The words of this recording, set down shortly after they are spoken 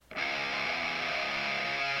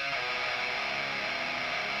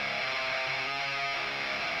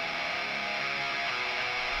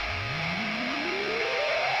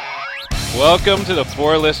Welcome to the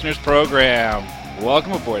Four Listeners Program.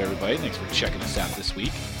 Welcome aboard, everybody. Thanks for checking us out this week.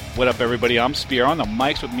 What up, everybody? I'm Spear. On the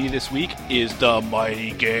mics with me this week is the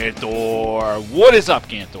mighty Ganthor. What is up,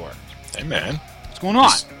 Ganthor? Hey, man. What's going on?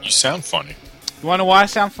 You sound funny. You want to know why I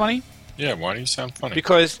sound funny? Yeah, why do you sound funny?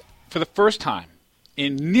 Because for the first time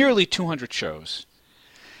in nearly 200 shows,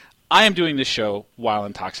 I am doing this show while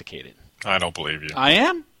intoxicated. I don't believe you. I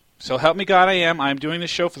am. So help me God, I am. I'm doing this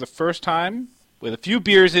show for the first time with a few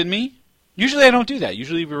beers in me. Usually I don't do that.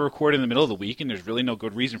 Usually we record in the middle of the week, and there's really no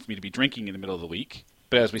good reason for me to be drinking in the middle of the week.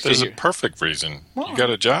 But as we sit There's here, a perfect reason. Well, you got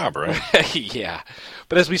a job, right? yeah.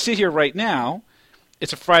 But as we sit here right now,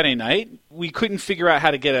 it's a Friday night. We couldn't figure out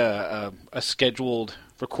how to get a scheduled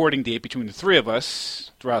recording date between the three of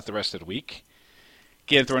us throughout the rest of the week.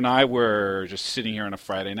 Ganthor and I were just sitting here on a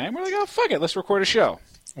Friday night, and we're like, oh, fuck it, let's record a show.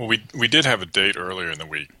 Well, we did have a date earlier in the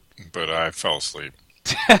week, but I fell asleep.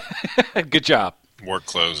 Good job. Work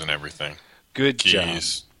clothes and everything. Good job.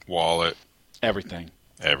 Keys, wallet. Everything.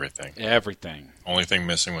 Only thing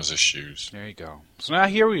missing was his shoes. There you go. So now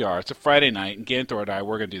here we are. It's a Friday night, and Ganthor and I,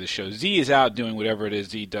 we're going to do the show. Z is out doing whatever it is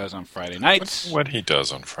Z does on Friday nights. What he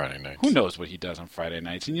does on Friday nights. Who knows what he does on Friday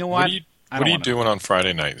nights? And you know what? What are you doing on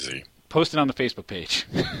Friday night, Z? Post it on the Facebook page.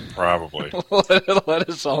 Probably. Let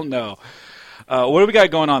us all know. What do we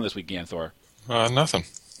got going on this week, Ganthor? Nothing.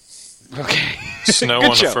 Okay. Snow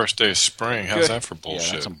on show. the first day of spring. How's that for bullshit?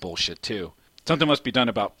 Yeah, that's some bullshit, too. Something must be done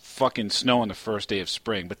about fucking snow on the first day of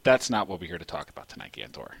spring, but that's not what we're here to talk about tonight,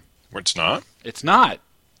 Ganthor. It's not? It's not.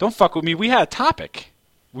 Don't fuck with me. We had a topic.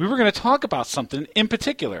 We were going to talk about something in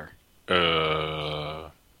particular.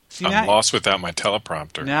 See, I'm lost without my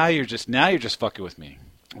teleprompter. Now you're just fucking with me.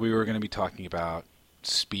 We were going to be talking about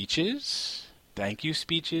speeches, thank you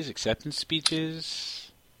speeches, acceptance speeches.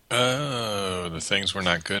 Oh, the things we're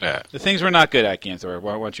not good at. The things we're not good at, Ganthor.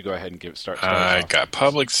 Why don't you go ahead and start I got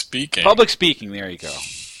public speaking. Public speaking, there you go.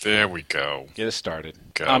 There we go. Get us started.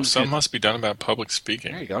 Something must be done about public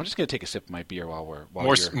speaking. There you go. I'm just going to take a sip of my beer while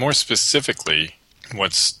More specifically,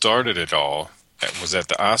 what started it all was at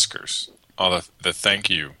the Oscars. All the thank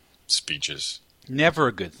you speeches. Never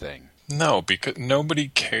a good thing. No, because nobody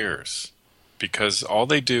cares. Because all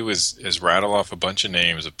they do is rattle off a bunch of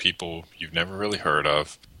names of people you've never really heard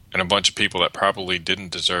of, and a bunch of people that probably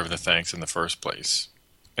didn't deserve the thanks in the first place.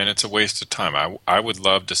 And it's a waste of time. I would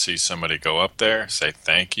love to see somebody go up there, say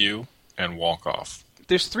thank you, and walk off.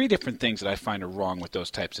 There's three different things that I find are wrong with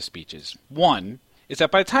those types of speeches. One is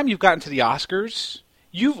that by the time you've gotten to the Oscars,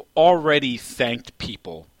 you've already thanked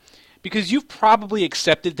people. Because you've probably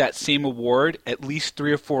accepted that same award at least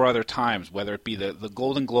 3 or 4 other times, whether it be the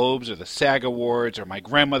Golden Globes or the SAG Awards or my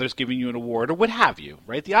grandmother's giving you an award or what have you,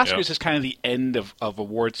 right? The Oscars is kind of the end of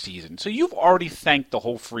award season. So you've already thanked the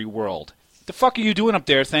whole free world. The fuck are you doing up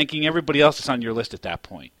there thanking everybody else that's on your list at that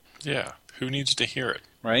point? Yeah, who needs to hear it?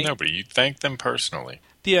 Right? Nobody. You thank them personally.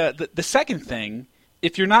 The second thing,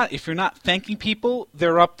 if you're not thanking people,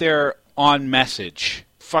 they're up there on message.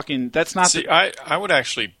 Fucking, that's not. See, I would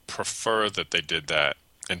actually prefer that they did that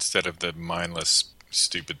instead of the mindless,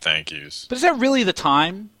 stupid thank yous. But is that really the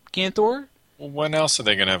time, Ganthor? Well, when else are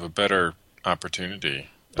they going to have a better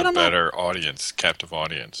opportunity? Audience, captive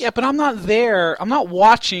audience. Yeah, but I'm not there. I'm not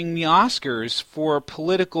watching the Oscars for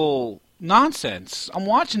political nonsense. I'm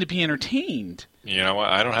watching to be entertained. You know what?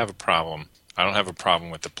 I don't have a problem. I don't have a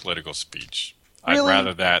problem with the political speech. Really? I'd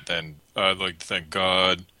rather that than I'd like to thank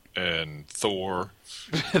God and Thor.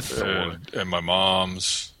 And my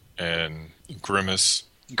mom's and Grimace.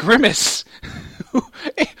 Grimace?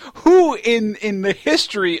 Who in the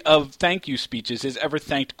history of thank you speeches has ever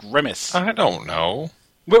thanked Grimace? I don't know.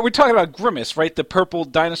 We're talking about Grimace, right? The purple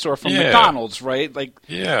dinosaur from McDonald's, right?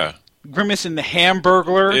 Yeah. Grimace and the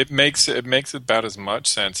Hamburglar. It makes about as much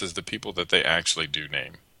sense as the people that they actually do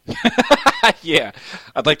name. Yeah.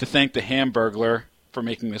 I'd like to thank the Hamburglar for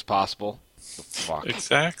making this possible. The fuck.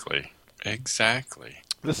 Exactly.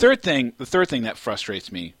 The third thing that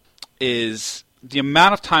frustrates me is the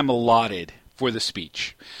amount of time allotted for the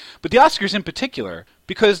speech. But the Oscars in particular,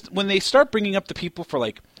 because when they start bringing up the people for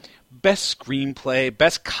like best screenplay,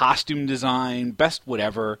 best costume design, best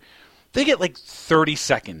whatever, they get like 30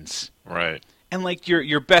 seconds. Right. And like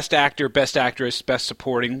your best actor, best actress, best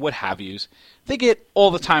supporting, what have yous, they get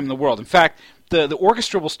all the time in the world. In fact, the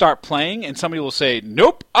orchestra will start playing and somebody will say,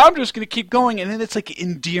 nope, I'm just going to keep going. And then it's like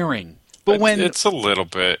endearing. But when it's a little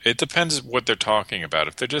bit, it depends what they're talking about.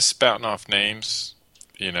 If they're just spouting off names,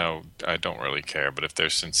 I don't really care. But if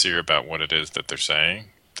they're sincere about what it is that they're saying,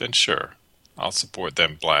 then sure, I'll support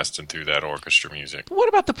them blasting through that orchestra music. But what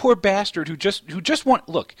about the poor bastard who just want?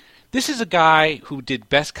 Look, this is a guy who did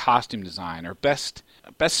best costume design or best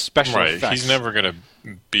Best special Right. effects. He's never going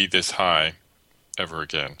to be this high ever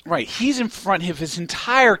again. Right. He's in front of his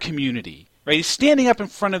entire community. Right. He's standing up in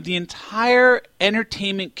front of the entire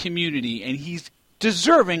entertainment community, and he's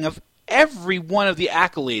deserving of every one of the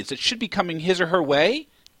accolades that should be coming his or her way.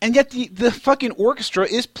 And yet the fucking orchestra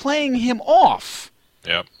is playing him off.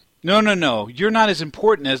 Yep. No. You're not as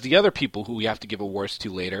important as the other people who we have to give awards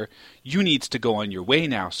to later. You needs to go on your way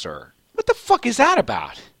now, sir. What the fuck is that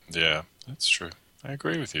about? Yeah, that's true. I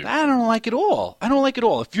agree with you. I don't like it all. I don't like it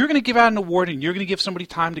all. If you're going to give out an award and you're going to give somebody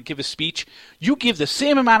time to give a speech, you give the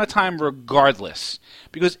same amount of time regardless.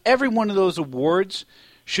 Because every one of those awards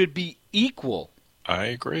should be equal. I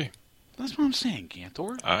agree. That's what I'm saying,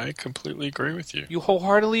 Ganthor. I completely agree with you. You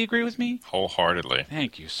wholeheartedly agree with me? Wholeheartedly.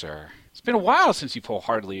 Thank you, sir. It's been a while since you've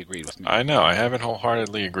wholeheartedly agreed with me. I know. I haven't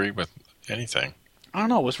wholeheartedly agreed with anything. I don't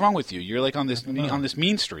know. What's wrong with you? You're like on this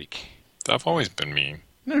mean streak. I've always been mean.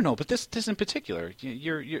 No. But this in particular,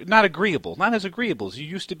 you're not agreeable. Not as agreeable as you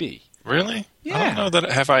used to be. Really? Yeah. I don't know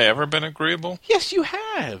that. Have I ever been agreeable? Yes, you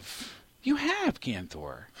have. You have,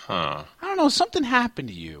 Ganthor. Huh. I don't know. Something happened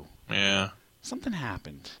to you. Yeah. Something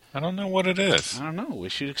happened. I don't know what it is. I don't know. We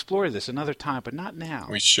should explore this another time, but not now.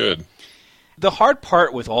 We should. The hard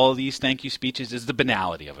part with all of these thank you speeches is the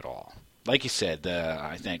banality of it all. Like you said,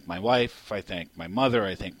 I thank my wife, I thank my mother,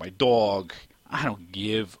 I thank my dog. I don't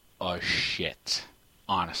give a shit.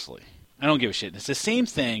 Honestly. I don't give a shit. It's the same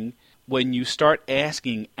thing when you start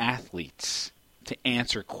asking athletes to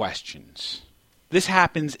answer questions. This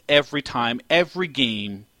happens every time, every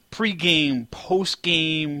game, pre-game,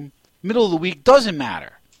 post-game, middle of the week, doesn't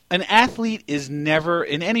matter. An athlete is never,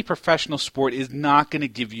 in any professional sport, is not going to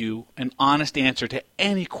give you an honest answer to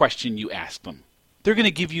any question you ask them. They're going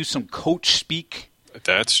to give you some coach speak.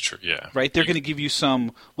 That's true, yeah. Right? They're going to give you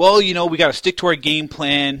some, well, we got to stick to our game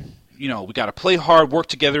plan. We got to play hard, work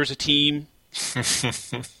together as a team.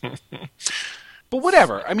 But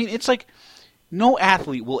whatever. I mean, it's like no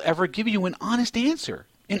athlete will ever give you an honest answer.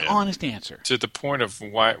 Honest answer. To the point of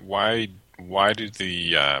why did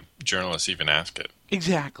the journalists even ask it?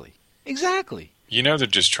 Exactly. They're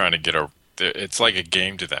just trying to get it's like a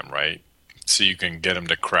game to them, right? So you can get them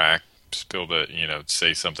to crack,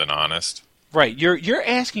 say something honest. Right. You're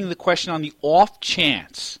asking the question on the off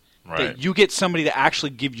chance that Right. you get somebody to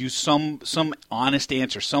actually give you some honest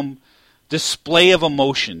answer, some display of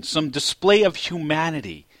emotion, some display of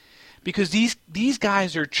humanity. Because these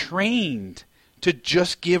guys are trained to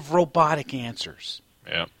just give robotic answers.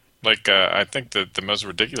 Yeah. Like, I think the most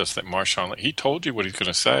ridiculous thing, Marshawn, he told you what he's going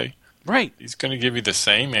to say. Right. He's going to give you the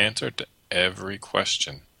same answer to every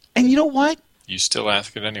question. And you know what? You still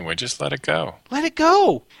ask it anyway. Just let it go. Let it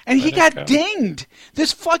go. And he got dinged.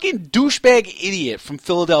 This fucking douchebag idiot from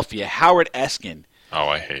Philadelphia, Howard Eskin, Oh,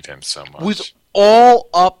 I hate him so much. was all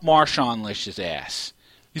up Marshawn Lynch's ass.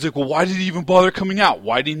 He's like, well, why did he even bother coming out?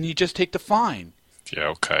 Why didn't he just take the fine? Yeah,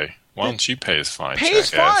 okay. Why don't you pay his fine? Pay his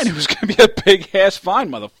jackass? fine. It was going to be a big-ass fine,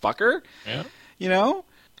 motherfucker. Yeah.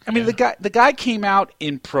 I mean, the guy came out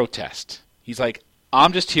in protest. He's like,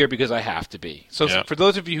 I'm just here because I have to be. So for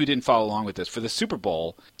those of you who didn't follow along with this, for the Super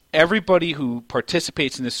Bowl, everybody who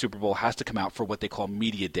participates in the Super Bowl has to come out for what they call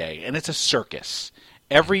Media Day, and it's a circus.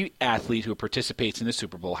 Every athlete who participates in the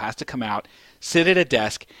Super Bowl has to come out, sit at a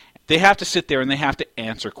desk. They have to sit there and they have to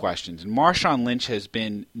answer questions. And Marshawn Lynch has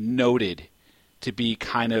been noted to be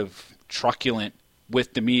kind of truculent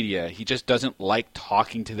with the media. He just doesn't like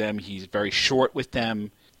talking to them. He's very short with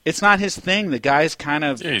them. It's not his thing. The guy's kind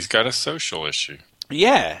of... Yeah, he's got a social issue.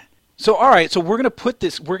 Yeah. So, all right, so we're going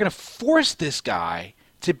to force this guy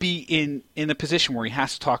to be in a position where he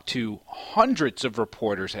has to talk to hundreds of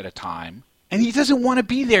reporters at a time, and he doesn't want to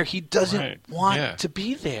be there. He doesn't want to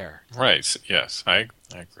be there. Right. Yes, I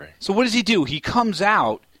agree. So what does he do? He comes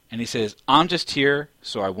out and he says, I'm just here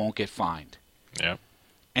so I won't get fined. Yeah.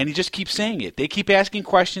 And he just keeps saying it. They keep asking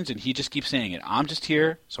questions, and he just keeps saying it. I'm just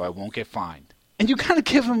here so I won't get fined. And you got to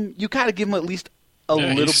give him at least a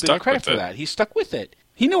little bit of credit for that. He stuck with it.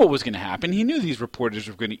 He knew what was going to happen. He knew these reporters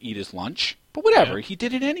were going to eat his lunch. But whatever, he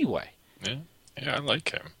did it anyway. Yeah, I like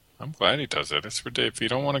him. I'm glad he does it. It's ridiculous. If you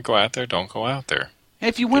don't want to go out there, don't go out there. And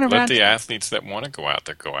if you went around, let the athletes that want to go out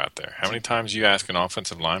there go out there. How many times you ask an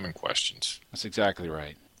offensive lineman questions? That's exactly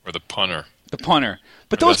right. Or the punter.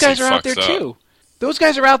 But those guys are out there too. Those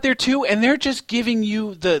guys are out there too, and they're just giving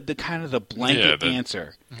you the kind of the blanket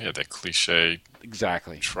answer. Yeah, that cliche.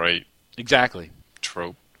 Exactly. Trite. Exactly.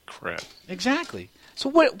 Trope crap. Exactly. So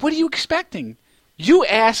what are you expecting? You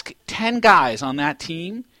ask 10 guys on that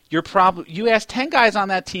team, you ask 10 guys on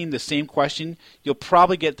that team the same question, you'll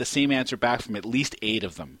probably get the same answer back from at least 8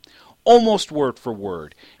 of them. Almost word for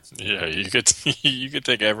word. Yeah, you could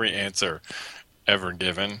take every answer ever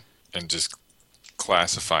given and just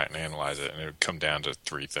classify it and analyze it, and it would come down to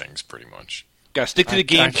three things pretty much. Got to stick to the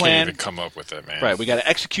game I plan. can't even come up with it, man. Right, we got to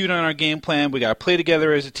execute on our game plan. We got to play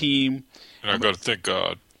together as a team. And I got to thank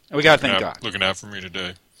God. We got to thank God. Looking out for me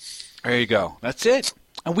today. There you go. That's it.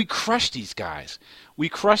 And we crush these guys. We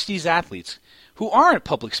crush these athletes who aren't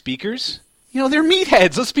public speakers. You know, they're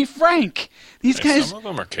meatheads. Let's be frank. These guys. Some of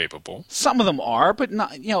them are capable. Some of them are, but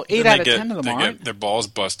not. 8 out of 10 of them aren't. Get their balls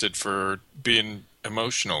busted for being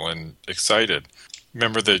emotional and excited.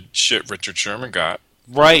 Remember the shit Richard Sherman got?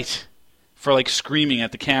 Right. For screaming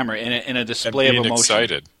at the camera in a display of emotion.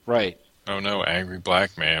 Excited. Right. Oh no, angry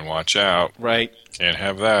black man, watch out. Right. Can't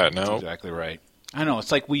have that, no. That's exactly right. I know,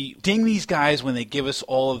 it's like we ding these guys when they give us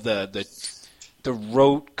all of the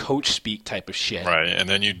rote coach speak type of shit. Right, and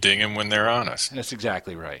then you ding them when they're honest. That's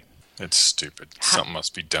exactly right. It's stupid. Something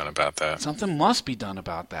must be done about that. Something must be done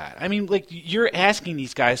about that. I mean, you're asking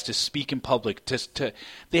these guys to speak in public.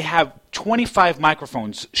 They have 25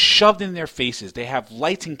 microphones shoved in their faces. They have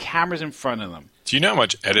lights and cameras in front of them. Do you know how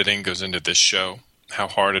much editing goes into this show? How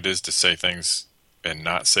hard it is to say things and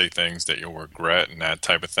not say things that you'll regret and that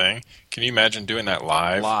type of thing? Can you imagine doing that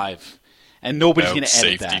live? Live. And nobody's going to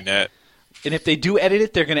edit that. Safety net. And if they do edit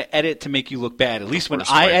it, they're going to edit to make you look bad. At least when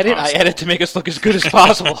I edit to make us look as good as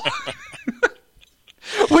possible.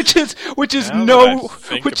 which is no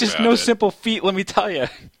simple feat, let me tell you.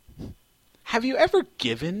 Have you ever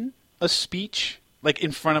given a speech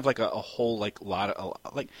in front of a whole lot of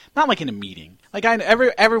not in a meeting?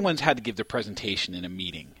 Everyone's had to give their presentation in a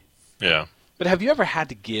meeting. Yeah. But have you ever had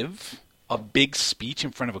to give a big speech in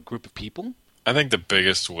front of a group of people? I think the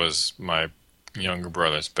biggest was my younger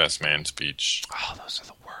brother's best man speech. Oh, those are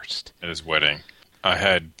the worst. At his wedding. I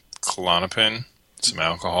had Klonopin, some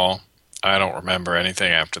alcohol. I don't remember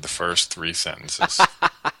anything after the first 3 sentences.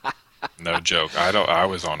 No joke. I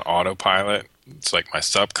was on autopilot. It's like my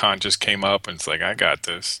subconscious came up and it's like, I got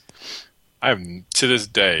this. To this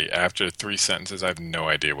day, after 3 sentences, I have no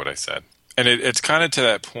idea what I said. And it's kind of to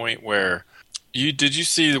that point where did you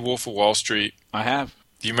see The Wolf of Wall Street? I have.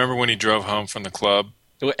 Do you remember when he drove home from the club?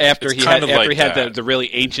 After he had the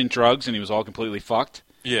really ancient drugs and he was all completely fucked?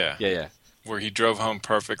 Yeah. Yeah. Where he drove home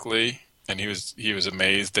perfectly and he was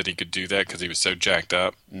amazed that he could do that because he was so jacked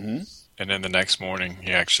up. Mm-hmm. And then the next morning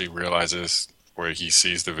he actually realizes where he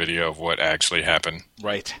sees the video of what actually happened.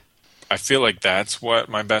 Right. I feel like that's what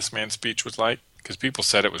my best man speech was like because people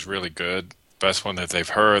said it was really good. Best one that they've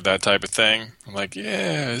heard, that type of thing. I'm like,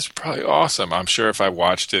 yeah, it's probably awesome. I'm sure if I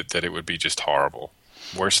watched it that it would be just horrible.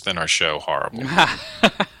 Worse than our show, horrible.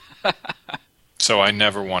 So I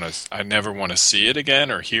never want to see it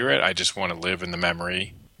again or hear it. I just want to live in the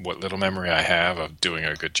memory, what little memory I have of doing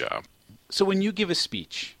a good job. So when you give a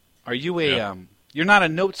speech, are you you're not a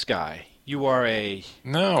notes guy. You are a...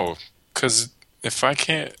 No, because if I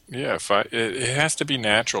can't, it has to be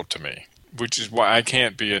natural to me. Which is why I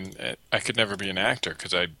could never be an actor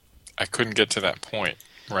because I couldn't get to that point,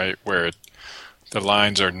 right, where the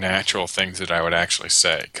lines are natural things that I would actually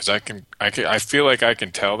say. Because I feel like I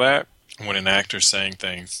can tell that when an actor's saying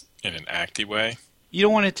things in an acty way. You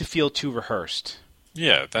don't want it to feel too rehearsed.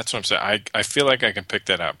 Yeah, that's what I'm saying. I feel like I can pick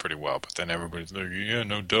that out pretty well, but then everybody's like, yeah,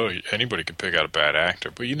 no duh, anybody can pick out a bad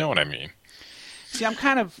actor, but you know what I mean. See,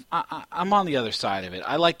 I'm on the other side of it.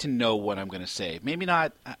 I like to know what I'm going to say. Maybe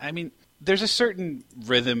not, there's a certain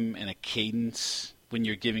rhythm and a cadence when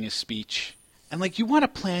you're giving a speech. And you want to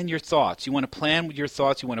plan your thoughts. You want to plan your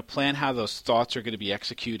thoughts. You want to plan how those thoughts are going to be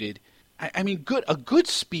executed. A good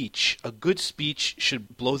speech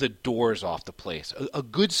should blow the doors off the place. A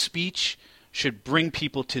good speech should bring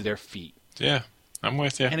people to their feet. Yeah, I'm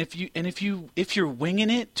with you. And if you're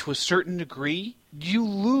winging it to a certain degree, you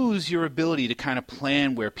lose your ability to kind of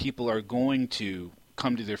plan where people are going to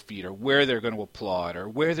come to their feet or where they're going to applaud or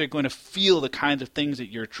where they're going to feel the kinds of things that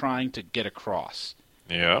you're trying to get across.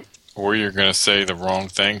 Yeah. Or you're going to say the wrong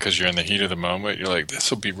thing because you're in the heat of the moment. You're like, this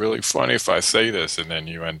will be really funny if I say this. And then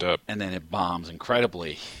you end up... And then it bombs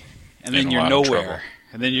incredibly. And then you're nowhere.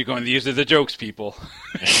 And then you're going, these are the jokes, people.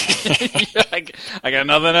 I got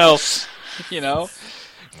nothing else, Yeah.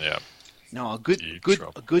 No, a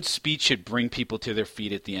good speech should bring people to their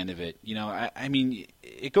feet at the end of it.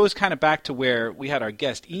 It goes kind of back to where we had our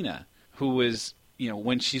guest, Ina, who was,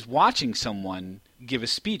 when she's watching someone give a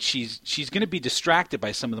speech, she's going to be distracted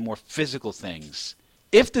by some of the more physical things.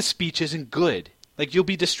 If the speech isn't good, you'll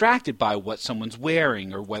be distracted by what someone's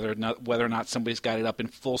wearing or whether or not somebody's got it up in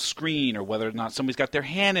full screen or whether or not somebody's got their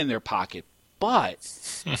hand in their pocket. But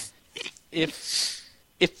if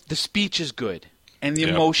the speech is good and the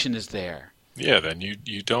emotion is there Yeah, then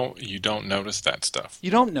you don't notice that stuff.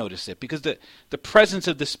 You don't notice it because the presence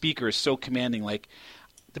of the speaker is so commanding. Like,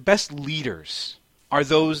 the best leaders are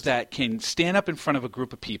those that can stand up in front of a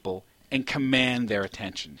group of people and command their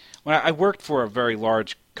attention. When I worked for a very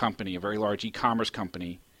large company, a very large e-commerce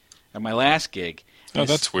company, at my last gig. Oh,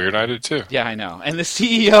 that's weird. I did too. Yeah, I know. And the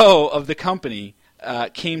CEO of the company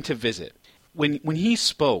came to visit. When he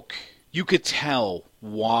spoke, you could tell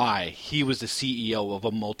why he was the CEO of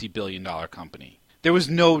a multi-billion-dollar company. There was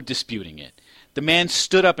no disputing it. The man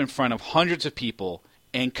stood up in front of hundreds of people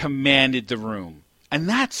and commanded the room. And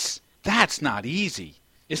that's not easy.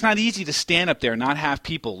 It's not easy to stand up there and not have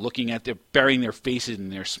people looking at burying their faces in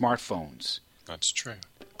their smartphones. That's true.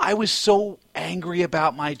 I was so angry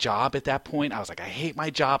about my job at that point. I was like, I hate my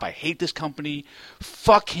job. I hate this company.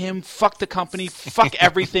 Fuck him. Fuck the company. Fuck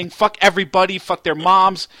everything. Fuck everybody. Fuck their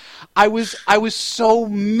moms. I was so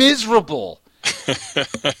miserable.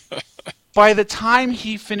 By the time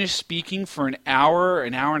he finished speaking for an hour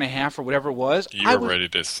and a half, or whatever it was, you were ready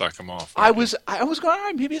to suck him off. I was going, all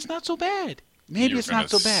right, maybe it's not so bad. Maybe it's not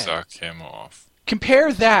so bad. Suck him off.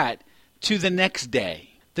 Compare that to the next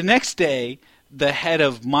day. The next day, the head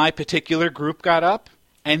of my particular group got up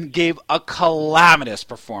and gave a calamitous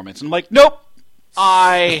performance. And I'm like, nope,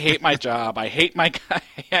 I hate my job. I hate my guy.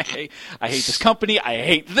 I hate this company. I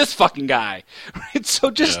hate this fucking guy. Right?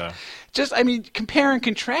 So I mean, compare and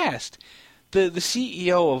contrast. The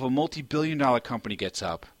CEO of a multi-billion-dollar company gets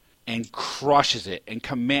up and crushes it and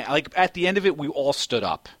like, at the end of it, we all stood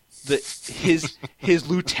up. His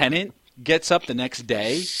lieutenant gets up the next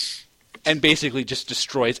day and basically just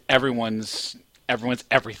destroys everyone's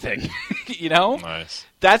everything. You know? Nice.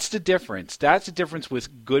 That's the difference. That's the difference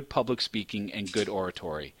with good public speaking and good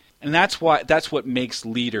oratory. And that's what makes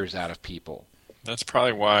leaders out of people. That's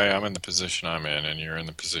probably why I'm in the position I'm in and you're in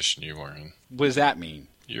the position you were in. What does that mean?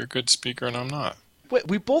 You're a good speaker and I'm not.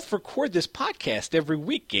 We both record this podcast every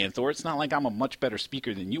week, Ganthor. It's not like I'm a much better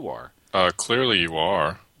speaker than you are. Clearly you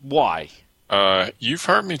are. Why? You've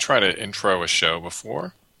heard me try to intro a show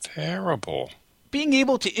before. Terrible. Being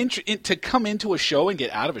able to come into a show and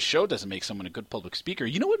get out of a show doesn't make someone a good public speaker.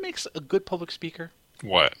 You know what makes a good public speaker?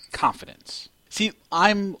 What? Confidence. See,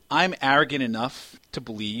 I'm arrogant enough to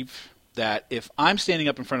believe that if I'm standing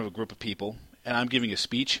up in front of a group of people and I'm giving a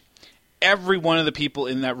speech, every one of the people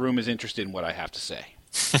in that room is interested in what I have to say.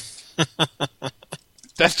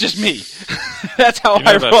 That's just me. That's how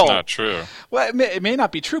I roll. That's not true. Well, it may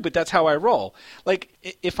not be true, but that's how I roll. Like,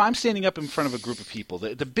 if I'm standing up in front of a group of people,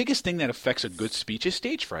 the biggest thing that affects a good speech is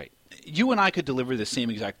stage fright. You and I could deliver the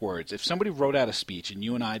same exact words. If somebody wrote out a speech and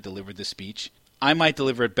you and I delivered the speech, I might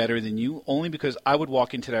deliver it better than you, only because I would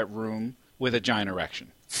walk into that room with a giant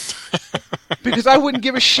erection. Because I wouldn't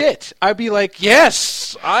give a shit. I'd be like,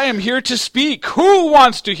 yes, I am here to speak. Who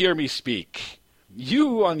wants to hear me speak?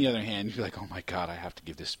 You, on the other hand, you'd be like, oh my God, I have to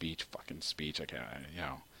give this fucking speech. I can't, you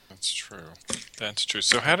know. That's true. That's true.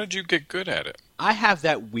 So how did you get good at it? I have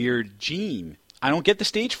that weird gene. I don't get the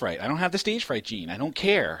stage fright. I don't have the stage fright gene. I don't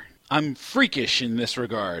care. I'm freakish in this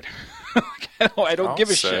regard. I don't give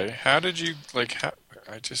a shit. How did you,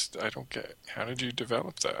 I don't get, how did you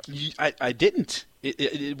develop that? I didn't.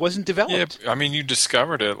 It wasn't developed. Yeah, I mean, you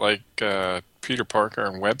discovered it like Peter Parker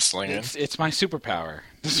and web slinging. It's my superpower.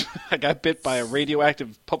 I got bit by a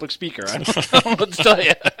radioactive public speaker. I don't know what to tell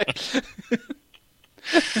you.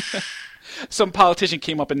 Some politician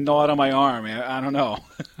came up and gnawed on my arm. I don't know.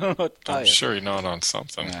 I don't know what to tell you. I'm sure he gnawed on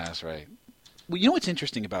something. Yeah, that's right. Well, you know what's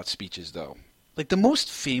interesting about speeches, though? Like, the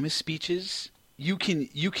most famous speeches, you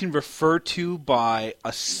can refer to by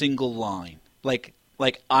a single line. Like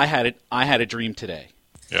I had a dream today.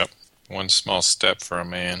 Yep. One small step for a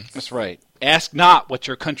man. That's right. Ask not what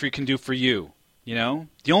your country can do for you. You know?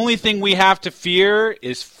 The only thing we have to fear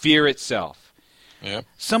is fear itself. Yep.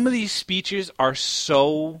 Some of these speeches are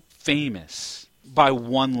so famous by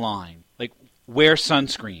one line. Like, wear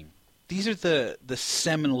sunscreen. These are the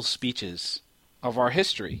seminal speeches of our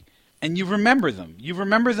history. And you remember them. You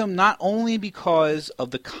remember them not only because of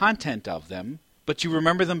the content of them, but you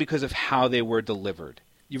remember them because of how they were delivered.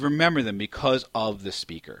 You remember them because of the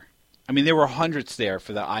speaker. I mean, there were hundreds there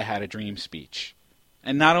for the I Had a Dream speech.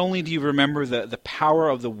 And not only do you remember the power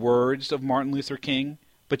of the words of Martin Luther King,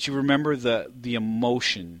 but you remember the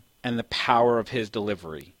emotion and the power of his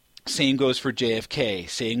delivery. Same goes for JFK.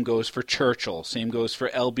 Same goes for Churchill. Same goes for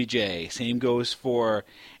LBJ. Same goes for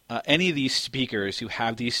any of these speakers who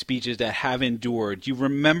have these speeches that have endured. You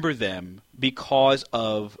remember them because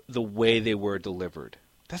of the way they were delivered.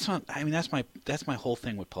 That's my whole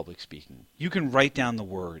thing with public speaking. You can write down the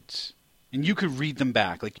words, and you could read them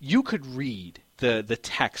back. Like, you could read the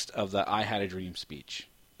text of the I Had a Dream speech,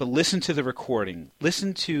 but listen to the recording.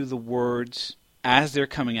 Listen to the words as they're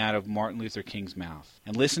coming out of Martin Luther King's mouth.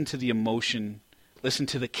 And listen to the emotion, listen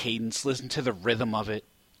to the cadence, listen to the rhythm of it.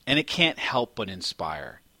 And it can't help but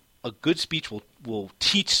inspire. A good speech will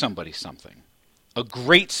teach somebody something. A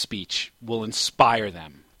great speech will inspire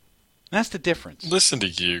them. And that's the difference. Listen to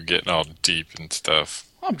you getting all deep and stuff.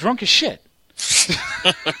 Oh, I'm drunk as shit.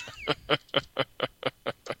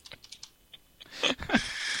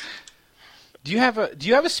 Do you have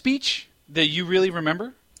a speech that you really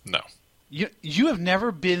remember? No. You've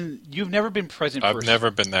never been present. I've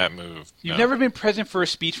never been that moved. You've never been present for a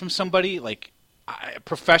speech from somebody, like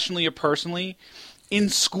professionally or personally, in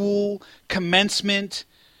school, commencement,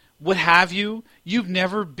 what have you. You've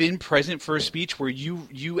never been present for a speech where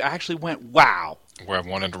you actually went, wow. Where I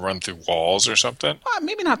wanted to run through walls or something?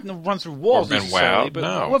 Maybe not run through walls necessarily, wowed? but,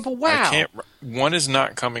 No. But wow. I can't. One is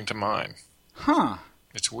not coming to mind. Huh.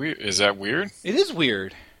 It's weird. Is that weird? It is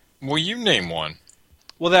weird. Well, you name one.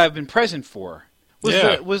 Well, that I've been present for. Was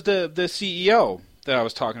Yeah. the CEO that I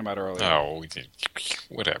was talking about earlier. Oh,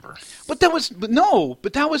 whatever. But that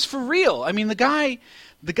was for real. I mean, the guy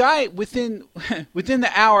within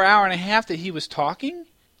the hour and a half that he was talking,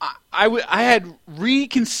 I had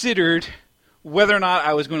reconsidered whether or not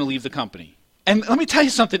I was going to leave the company. And let me tell you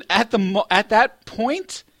something. At that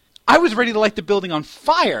point, I was ready to light the building on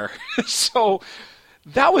fire. So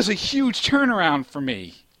that was a huge turnaround for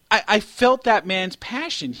me. I felt that man's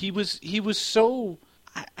passion. He was so.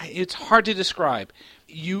 It's hard to describe.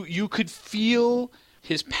 You could feel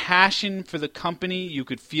his passion for the company. You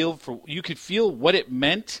could feel what it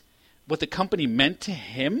meant, what the company meant to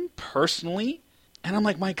him personally. And I'm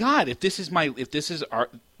like, my God, if this is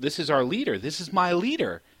our leader, this is my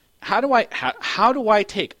leader. How do I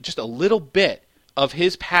take just a little bit of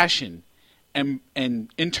his passion and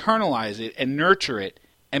internalize it and nurture it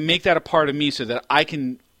and make that a part of me so that I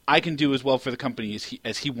can do as well for the company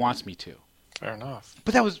as he wants me to. Fair enough.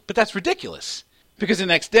 But that's ridiculous. Because the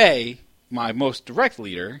next day, my most direct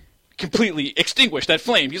leader completely extinguished that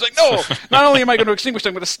flame. He's like, no, not only am I going to extinguish it,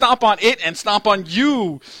 I'm going to stomp on it and stomp on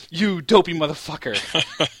you dopey motherfucker.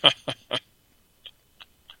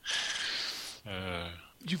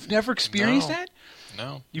 You've never experienced that?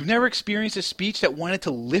 No. You've never experienced a speech that wanted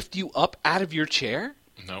to lift you up out of your chair?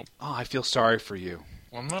 Nope. Oh, I feel sorry for you.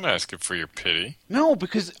 Well, I'm not asking for your pity. No,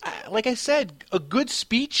 because, like I said, a good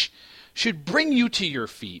speech should bring you to your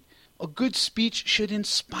feet. A good speech should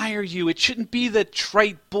inspire you. It shouldn't be the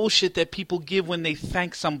trite bullshit that people give when they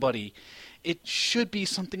thank somebody. It should be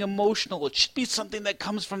something emotional. It should be something that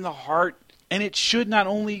comes from the heart. And it should not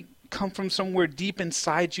only come from somewhere deep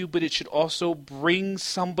inside you, but it should also bring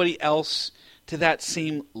somebody else to that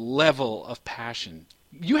same level of passion.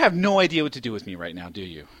 You have no idea what to do with me right now, do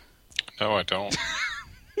you? No, I don't.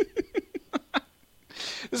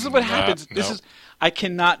 This is what happens. No. I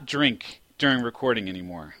cannot drink during recording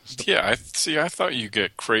anymore. Yeah, I thought you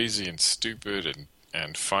get crazy and stupid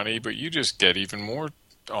and funny, but you just get even more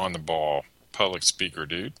on the ball, public speaker,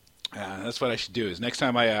 dude. That's what I should do. Is next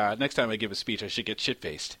time I give a speech, I should get shit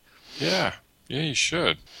faced. Yeah, you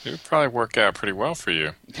should. It would probably work out pretty well for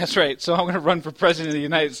you. That's right. So I'm going to run for president of the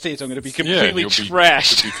United States. I'm going to be completely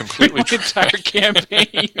trashed. You'll be completely my entire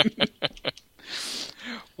campaign.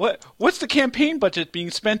 What's the campaign budget being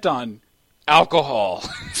spent on? Alcohol.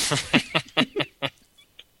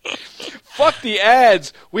 Fuck the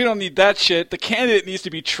ads. We don't need that shit. The candidate needs to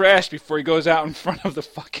be trashed before he goes out in front of the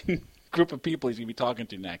fucking group of people he's going to be talking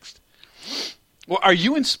to next. Well, are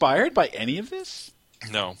you inspired by any of this?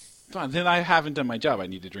 No. Then I haven't done my job. I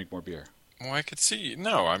need to drink more beer. Well, I could see you.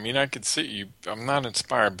 No, I mean, I could see you. I'm not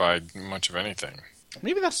inspired by much of anything.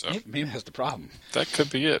 Maybe that's the problem. That could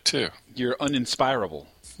be it, too. You're uninspirable.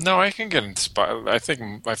 No, I can get inspired. I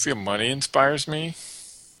feel money inspires me.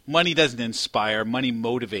 Money doesn't inspire. Money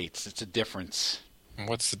motivates. It's a difference.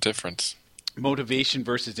 What's the difference? Motivation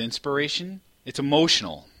versus inspiration. It's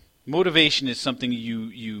emotional. Motivation is something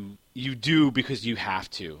you do because you have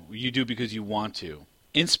to. You do because you want to.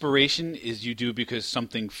 Inspiration is you do because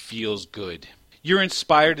something feels good. You're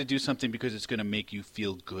inspired to do something because it's going to make you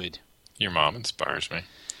feel good. Your mom inspires me.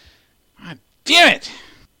 God damn it!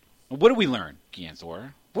 What did we learn,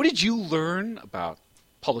 Ganthor? What did you learn about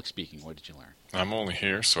public speaking? What did you learn? I'm only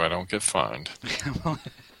here so I don't get fined.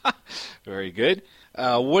 Very good.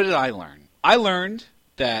 What did I learn? I learned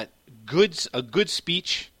that a good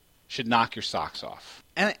speech should knock your socks off.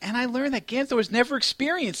 And I learned that Ganthor has never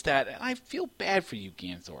experienced that, and I feel bad for you,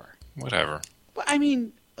 Ganthor. Whatever. But I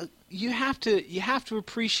mean, you have to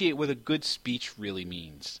appreciate what a good speech really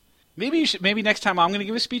means. Maybe next time I'm going to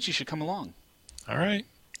give a speech, you should come along. All right.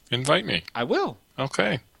 Invite me. I will.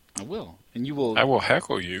 Okay. I will. And you will. I will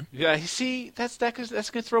heckle you. Yeah, see, that's going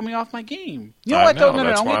to throw me off my game. You know I what, know, though? No,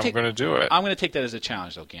 that's I'm why going to do it. I'm going to take that as a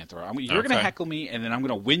challenge, though, Ganthor. You're going to heckle me, and then I'm going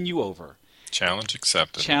to win you over. Challenge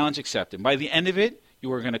accepted. Challenge accepted. By the end of it,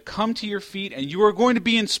 you are going to come to your feet, and you are going to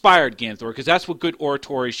be inspired, Ganthor, because that's what good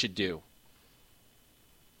oratory should do.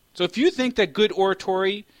 So if you think that good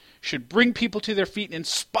oratory should bring people to their feet and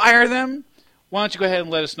inspire them, why don't you go ahead and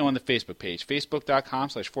let us know on the Facebook page,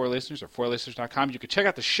 facebook.com/4listeners or 4listeners.com. You can check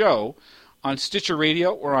out the show on Stitcher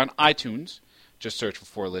Radio or on iTunes. Just search for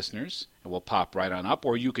 4 Listeners, and we'll pop right on up.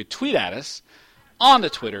 Or you could tweet at us on the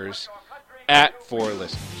Twitters at 4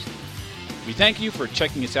 Listeners. We thank you for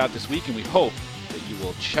checking us out this week, and we hope that you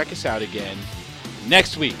will check us out again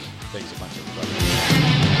next week. Thanks a bunch,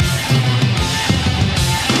 everybody.